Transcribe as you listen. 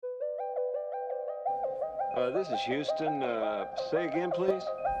This is Houston. Say again, please.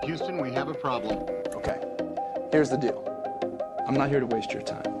 Houston, we have a problem. Okay, here's the deal. I'm not here to waste your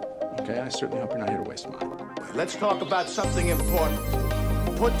time, okay? I certainly hope you're not here to waste mine. Let's talk about something important.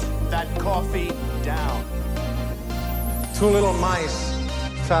 Put that coffee down. Two little mice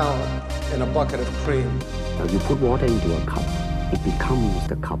found in a bucket of cream. Now you put water into a cup, it becomes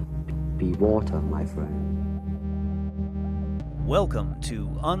the cup. Be water, my friend. Welcome to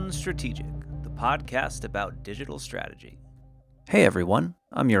Unstrategic, the podcast about digital strategy. Hey everyone,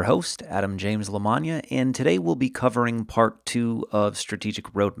 I'm your host, Adam James Lamagna, and today we'll be covering part 2 of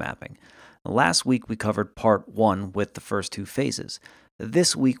strategic road mapping. Last week we covered part 1 with the first 2 phases.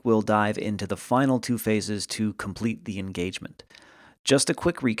 This week we'll dive into the final 2 phases to complete the engagement. Just a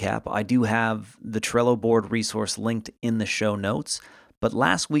quick recap, I do have the Trello board resource linked in the show notes, but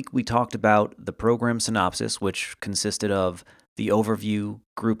last week we talked about the program synopsis, which consisted of the overview,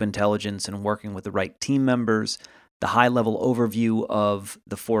 group intelligence, and working with the right team members, the high-level overview of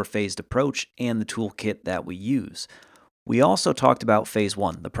the 4-phased approach, and the toolkit that we use. We also talked about phase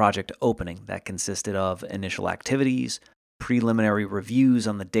 1, the project opening, that consisted of initial activities, preliminary reviews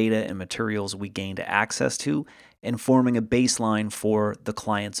on the data and materials we gained access to, and forming a baseline for the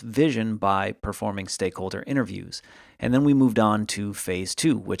client's vision by performing stakeholder interviews. And then we moved on to phase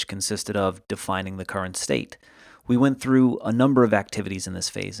 2, which consisted of defining the current state. We went through a number of activities in this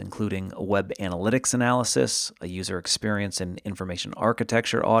phase, including a web analytics analysis, a user experience and information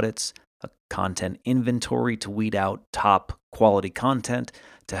architecture audits, a content inventory to weed out top quality content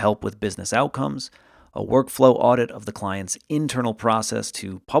to help with business outcomes, a workflow audit of the client's internal process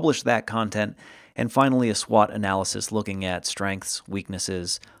to publish that content, and finally a SWOT analysis looking at strengths,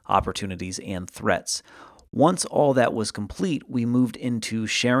 weaknesses, opportunities, and threats. Once all that was complete, we moved into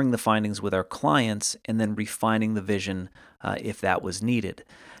sharing the findings with our clients and then refining the vision if that was needed.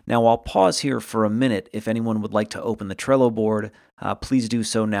 Now, I'll pause here for a minute. If anyone would like to open the Trello board, please do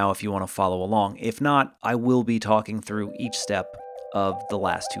so now if you want to follow along. If not, I will be talking through each step of the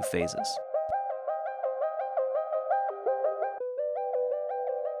last 2 phases.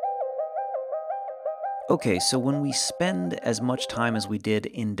 Okay, so when we spend as much time as we did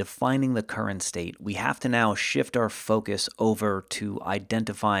in defining the current state, we have to now shift our focus over to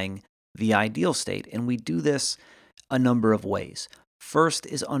identifying the ideal state, and we do this a number of ways. First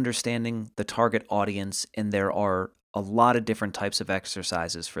is understanding the target audience, and there are a lot of different types of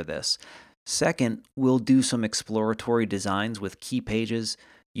exercises for this. Second, we'll do some exploratory designs with key pages,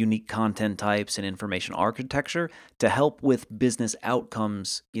 unique content types, and information architecture to help with business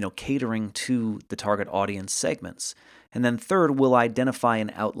outcomes, catering to the target audience segments. And then third, we'll identify and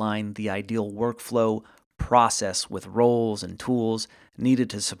outline the ideal workflow process with roles and tools needed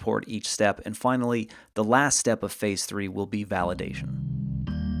to support each step. And finally, the last step of phase 3 will be validation.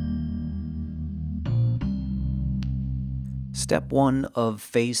 Step 1 of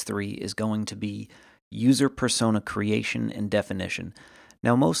phase 3 is going to be user persona creation and definition.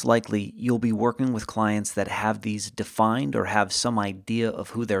 Now, most likely, you'll be working with clients that have these defined or have some idea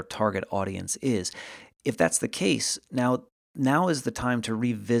of who their target audience is. If that's the case, now is the time to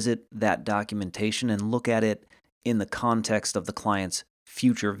revisit that documentation and look at it in the context of the client's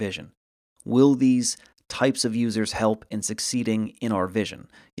future vision. Will these types of users help in succeeding in our vision?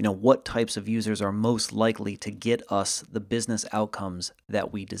 What types of users are most likely to get us the business outcomes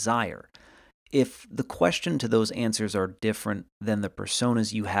that we desire? If the question to those answers are different than the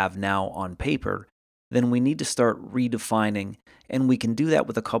personas you have now on paper, then we need to start redefining, and we can do that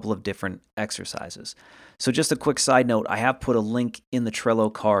with a couple of different exercises. So just a quick side note, I have put a link in the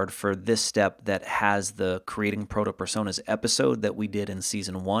Trello card for this step that has the Creating Proto-Personas episode that we did in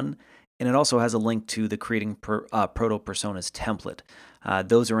Season 1, and it also has a link to the Creating Proto-Personas template.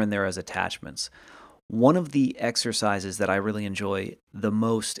 Those are in there as attachments. One of the exercises that I really enjoy the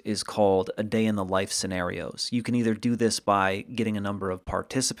most is called a day in the life scenarios. You can either do this by getting a number of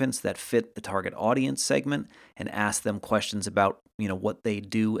participants that fit the target audience segment and ask them questions about, what they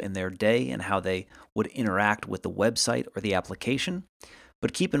do in their day and how they would interact with the website or the application.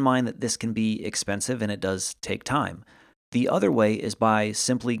 But keep in mind that this can be expensive and it does take time. The other way is by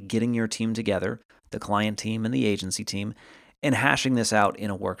simply getting your team together, the client team and the agency team, and hashing this out in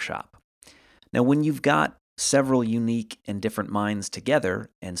a workshop. Now, when you've got several unique and different minds together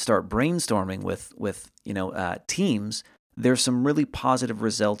and start brainstorming with teams, there's some really positive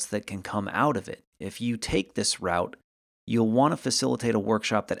results that can come out of it. If you take this route, you'll want to facilitate a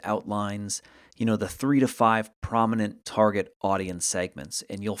workshop that outlines, the 3 to 5 prominent target audience segments.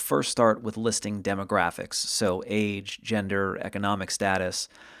 And you'll first start with listing demographics, so age, gender, economic status.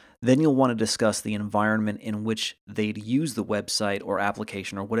 Then you'll want to discuss the environment in which they'd use the website or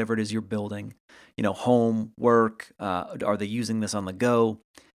application or whatever it is you're building. Home, work, are they using this on the go?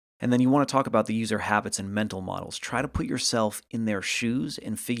 And then you want to talk about the user habits and mental models. Try to put yourself in their shoes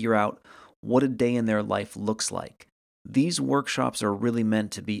and figure out what a day in their life looks like. These workshops are really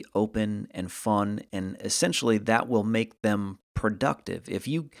meant to be open and fun, and essentially that will make them productive. If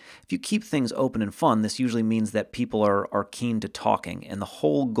you keep things open and fun, this usually means that people are keen to talking, and the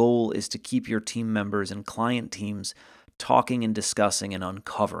whole goal is to keep your team members and client teams talking and discussing and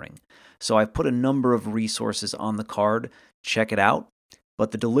uncovering. So I've put a number of resources on the card. Check it out. But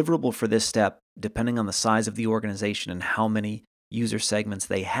the deliverable for this step, depending on the size of the organization and how many user segments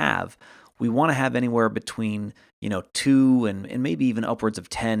they have, we want to have anywhere between 2 and maybe even upwards of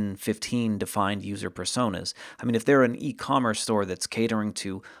 10, 15 defined user personas. I mean, if they're an e-commerce store that's catering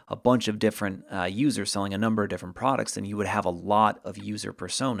to a bunch of different users selling a number of different products, then you would have a lot of user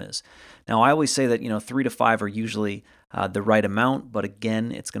personas. Now, I always say that 3 to 5 are usually the right amount, but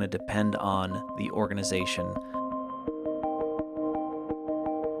again, it's going to depend on the organization.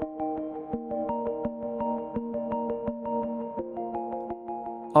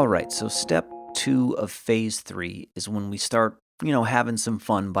 All right, so step 2 of phase 3 is when we start, having some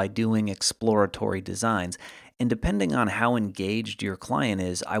fun by doing exploratory designs. And depending on how engaged your client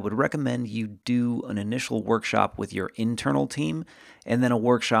is, I would recommend you do an initial workshop with your internal team and then a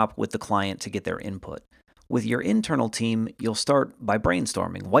workshop with the client to get their input. With your internal team, you'll start by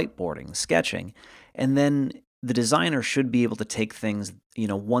brainstorming, whiteboarding, sketching, and then the designer should be able to take things,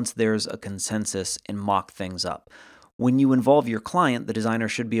 once there's a consensus and mock things up. When you involve your client, the designer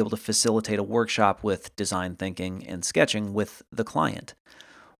should be able to facilitate a workshop with design thinking and sketching with the client.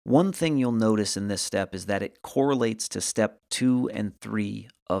 One thing you'll notice in this step is that it correlates to step 2 and 3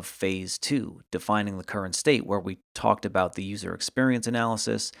 of phase 2, defining the current state, where we talked about the user experience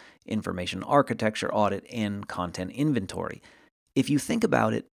analysis, information architecture audit, and content inventory. If you think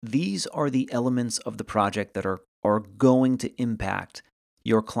about it, these are the elements of the project that are going to impact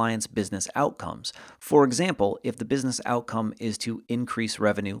your client's business outcomes. For example, if the business outcome is to increase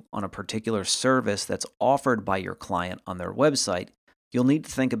revenue on a particular service that's offered by your client on their website, you'll need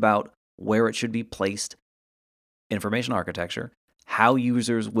to think about where it should be placed, information architecture, how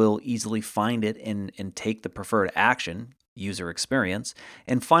users will easily find it and take the preferred action, user experience,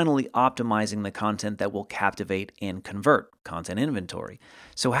 and finally optimizing the content that will captivate and convert, content inventory.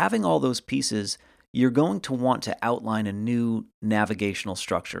 So having all those pieces, you're going to want to outline a new navigational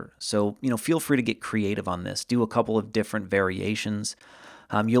structure. So, feel free to get creative on this. Do a couple of different variations.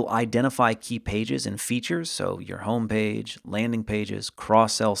 You'll identify key pages and features, so your homepage, landing pages,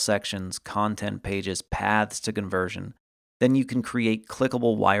 cross-sell sections, content pages, paths to conversion. Then you can create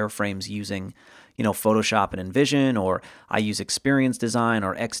clickable wireframes using, Photoshop and InVision, or I use Experience Design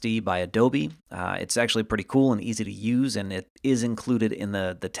or XD by Adobe. It's actually pretty cool and easy to use, and it is included in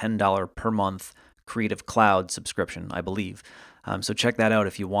the $10 per month Creative Cloud subscription, I believe. So check that out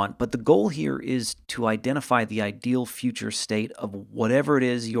if you want. But the goal here is to identify the ideal future state of whatever it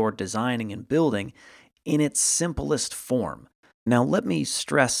is you're designing and building in its simplest form. Now, let me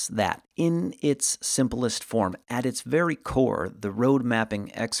stress that in its simplest form, at its very core, the road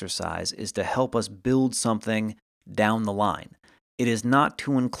mapping exercise is to help us build something down the line. It is not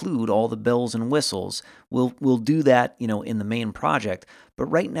to include all the bells and whistles. We'll do that, in the main project. But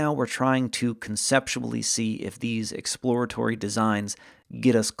right now we're trying to conceptually see if these exploratory designs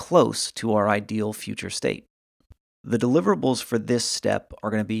get us close to our ideal future state. The deliverables for this step are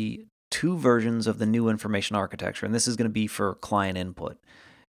going to be 2 versions of the new information architecture, and this is going to be for client input.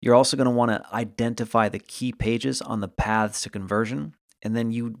 You're also going to want to identify the key pages on the paths to conversion. And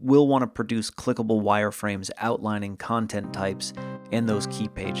then you will want to produce clickable wireframes outlining content types and those key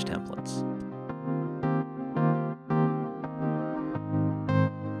page templates.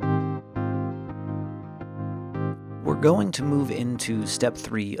 We're going to move into step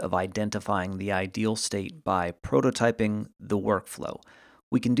 3 of identifying the ideal state by prototyping the workflow.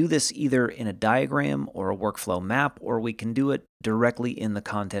 We can do this either in a diagram or a workflow map, or we can do it directly in the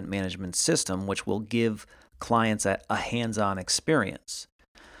content management system, which will give clients a hands-on experience.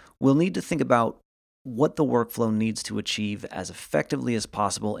 We'll need to think about what the workflow needs to achieve as effectively as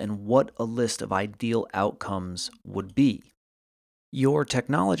possible and what a list of ideal outcomes would be. Your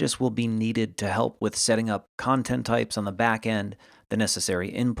technologist will be needed to help with setting up content types on the back end, the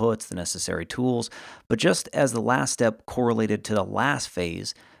necessary inputs, the necessary tools, but just as the last step correlated to the last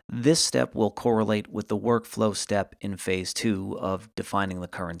phase, this step will correlate with the workflow step in phase 2 of defining the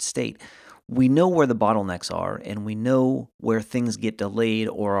current state. We know where the bottlenecks are, and we know where things get delayed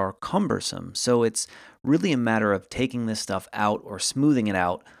or are cumbersome. So it's really a matter of taking this stuff out or smoothing it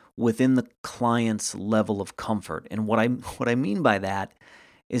out within the client's level of comfort. And what I mean by that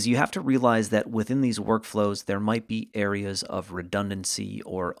is you have to realize that within these workflows, there might be areas of redundancy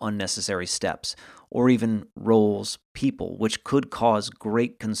or unnecessary steps, or even roles, people, which could cause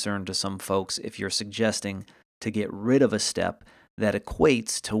great concern to some folks if you're suggesting to get rid of a step that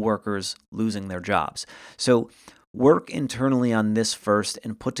equates to workers losing their jobs. So work internally on this first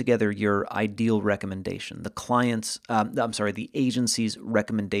and put together your ideal recommendation, the agency's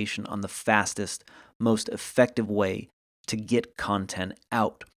recommendation on the fastest, most effective way to get content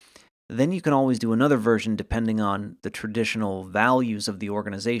out. Then you can always do another version depending on the traditional values of the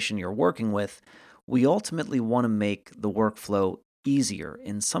organization you're working with. We ultimately want to make the workflow easier,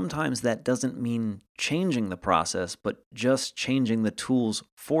 and sometimes that doesn't mean changing the process, but just changing the tools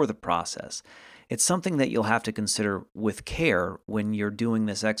for the process. It's something that you'll have to consider with care when you're doing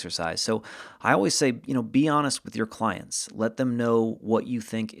this exercise. So I always say, be honest with your clients. Let them know what you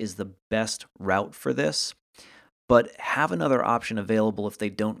think is the best route for this, but have another option available if they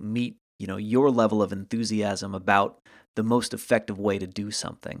don't meet, your level of enthusiasm about the most effective way to do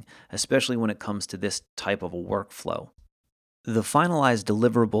something, especially when it comes to this type of a workflow. The finalized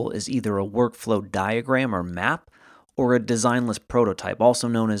deliverable is either a workflow diagram or map, or a designless prototype, also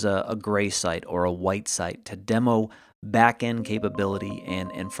known as a gray site or a white site, to demo back-end capability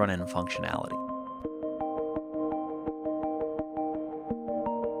and front-end functionality.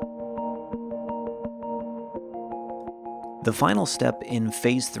 The final step in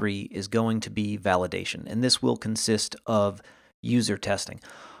Phase 3 is going to be validation, and this will consist of user testing.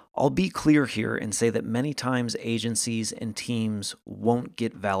 I'll be clear here and say that many times agencies and teams won't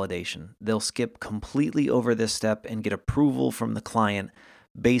get validation. They'll skip completely over this step and get approval from the client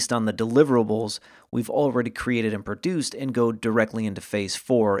based on the deliverables we've already created and produced and go directly into Phase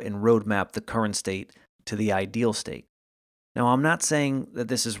 4 and roadmap the current state to the ideal state. Now, I'm not saying that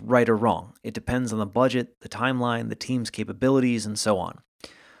this is right or wrong. It depends on the budget, the timeline, the team's capabilities, and so on.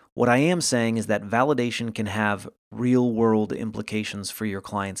 What I am saying is that validation can have real-world implications for your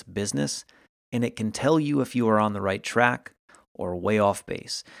client's business, and it can tell you if you are on the right track or way off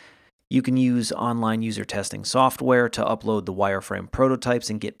base. You can use online user testing software to upload the wireframe prototypes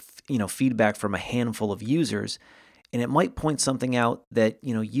and get feedback from a handful of users, and it might point something out that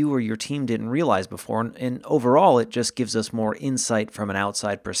you or your team didn't realize before, and overall it just gives us more insight from an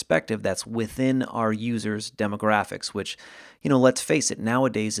outside perspective that's within our users' demographics, which, let's face it,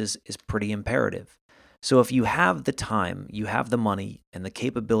 nowadays is pretty imperative. So if you have the time, you have the money, and the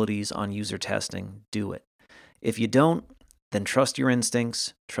capabilities on user testing, do it. If you don't, then trust your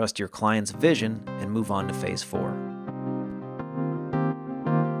instincts, trust your client's vision, and move on to Phase 4.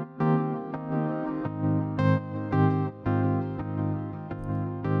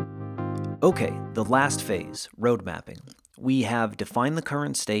 Okay, the last phase, road mapping. We have defined the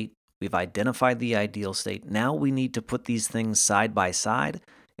current state, we've identified the ideal state. Now we need to put these things side by side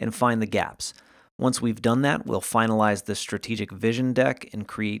and find the gaps. Once we've done that, we'll finalize the strategic vision deck and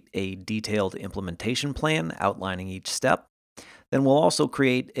create a detailed implementation plan outlining each step. Then we'll also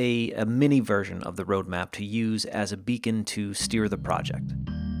create a mini version of the roadmap to use as a beacon to steer the project.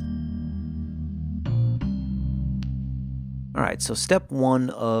 All right, so step 1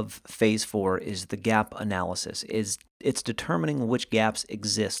 of Phase 4 is the gap analysis. It's determining which gaps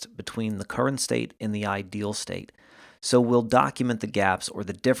exist between the current state and the ideal state. So we'll document the gaps or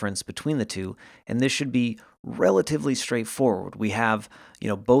the difference between the two, and this should be relatively straightforward. We have,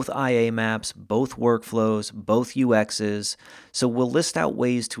 both IA maps, both workflows, both UXs. So we'll list out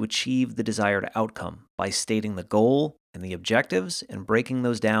ways to achieve the desired outcome by stating the goal and the objectives and breaking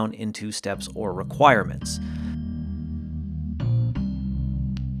those down into steps or requirements.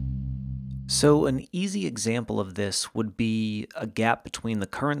 So an easy example of this would be a gap between the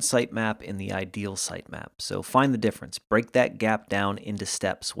current sitemap and the ideal sitemap. So find the difference, break that gap down into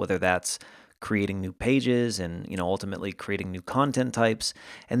steps, whether that's creating new pages and ultimately creating new content types,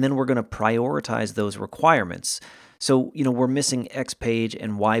 and then we're going to prioritize those requirements. So we're missing X page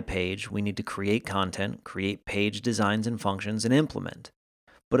and Y page. We need to create content, create page designs and functions, and implement.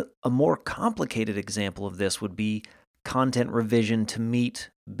 But a more complicated example of this would be content revision to meet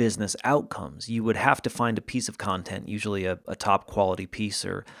business outcomes. You would have to find a piece of content, usually a top quality piece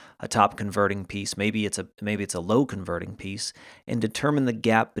or a top converting piece. Maybe it's a low converting piece, and determine the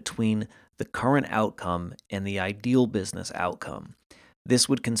gap between the current outcome and the ideal business outcome. This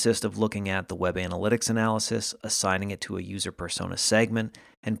would consist of looking at the web analytics analysis, assigning it to a user persona segment,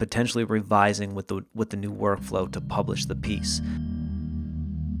 and potentially revising with the new workflow to publish the piece.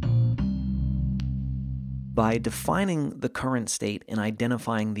 By defining the current state and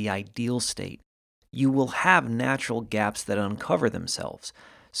identifying the ideal state, you will have natural gaps that uncover themselves.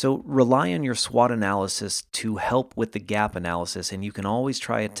 So rely on your SWOT analysis to help with the gap analysis, and you can always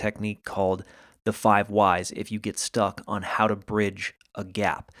try a technique called the 5 whys if you get stuck on how to bridge a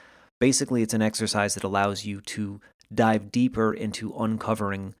gap. Basically, it's an exercise that allows you to dive deeper into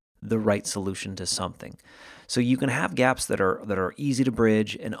uncovering the right solution to something. So you can have gaps that are easy to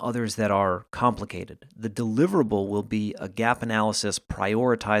bridge and others that are complicated. The deliverable will be a gap analysis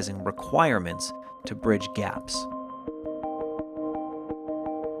prioritizing requirements to bridge gaps.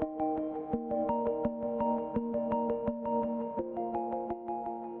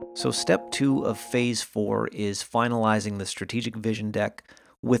 So step 2 of phase 4 is finalizing the strategic vision deck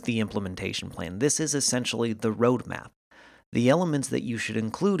with the implementation plan. This is essentially the roadmap. The elements that you should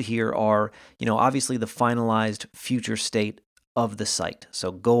include here are, obviously the finalized future state of the site.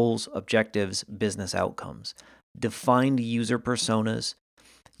 So goals, objectives, business outcomes. Defined user personas.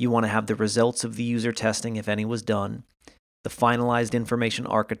 You want to have the results of the user testing, if any was done. The finalized information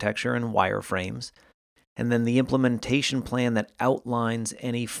architecture and wireframes. And then the implementation plan that outlines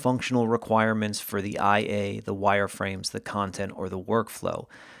any functional requirements for the IA, the wireframes, the content, or the workflow.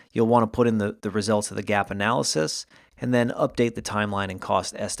 You'll want to put in the results of the gap analysis and then update the timeline and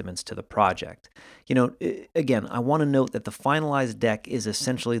cost estimates to the project. Again, I want to note that the finalized deck is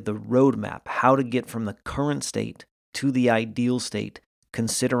essentially the roadmap, how to get from the current state to the ideal state,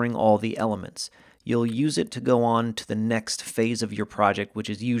 considering all the elements. You'll use it to go on to the next phase of your project, which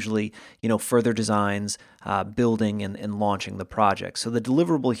is usually, further designs, building and launching the project. So the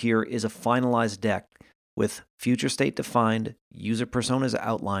deliverable here is a finalized deck with future state defined, user personas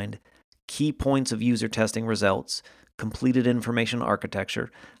outlined, key points of user testing results, completed information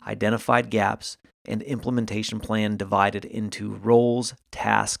architecture, identified gaps, and implementation plan divided into roles,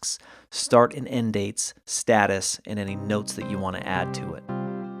 tasks, start and end dates, status, and any notes that you want to add to it.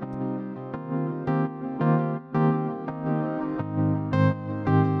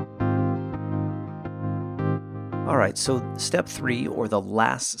 All right, so step 3, or the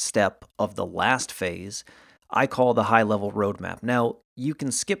last step of the last phase, I call the high-level roadmap. Now, you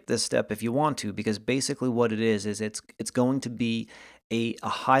can skip this step if you want to, because basically what it is it's going to be a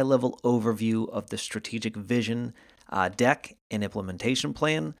high-level overview of the strategic vision deck and implementation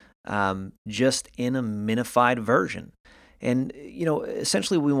plan, just in a minified version. And,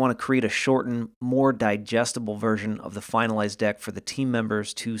 essentially we want to create a shortened, more digestible version of the finalized deck for the team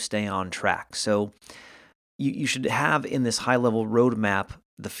members to stay on track. So you should have in this high-level roadmap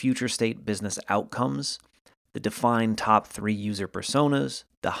the future state business outcomes, the defined top 3 user personas,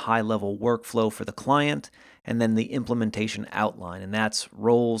 the high-level workflow for the client, and then the implementation outline. And that's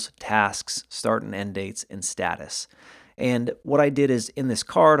roles, tasks, start and end dates, and status. And what I did is in this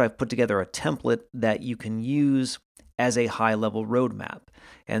card, I've put together a template that you can use as a high-level roadmap.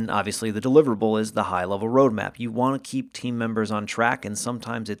 And obviously the deliverable is the high-level roadmap. You want to keep team members on track, and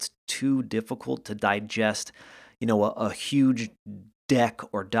sometimes it's too difficult to digest, a huge deck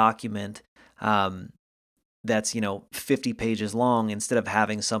or document that's, 50 pages long instead of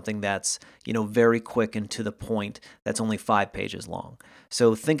having something that's, very quick and to the point that's only 5 pages long.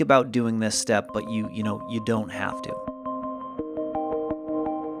 So think about doing this step, but you don't have to.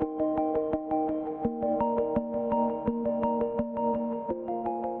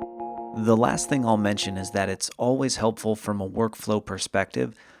 The last thing I'll mention is that it's always helpful from a workflow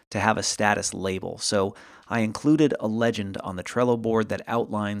perspective to have a status label. So I included a legend on the Trello board that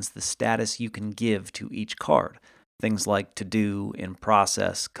outlines the status you can give to each card. Things like to do, in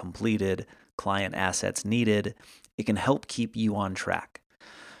process, completed, client assets needed. It can help keep you on track.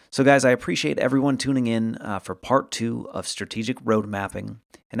 So guys, I appreciate everyone tuning in for part 2 of Strategic Road Mapping.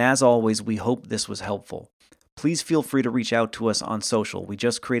 And as always, we hope this was helpful. Please feel free to reach out to us on social. We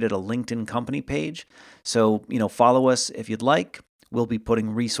just created a LinkedIn company page, so follow us if you'd like. We'll be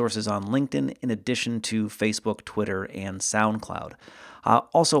putting resources on LinkedIn in addition to Facebook, Twitter, and SoundCloud.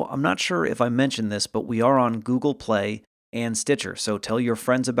 Also, I'm not sure if I mentioned this, but we are on Google Play and Stitcher, so tell your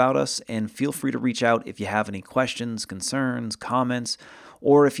friends about us and feel free to reach out if you have any questions, concerns, comments,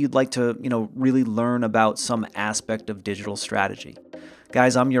 or if you'd like to, really learn about some aspect of digital strategy.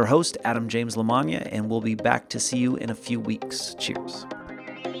 Guys, I'm your host, Adam James Lamagna, and we'll be back to see you in a few weeks. Cheers.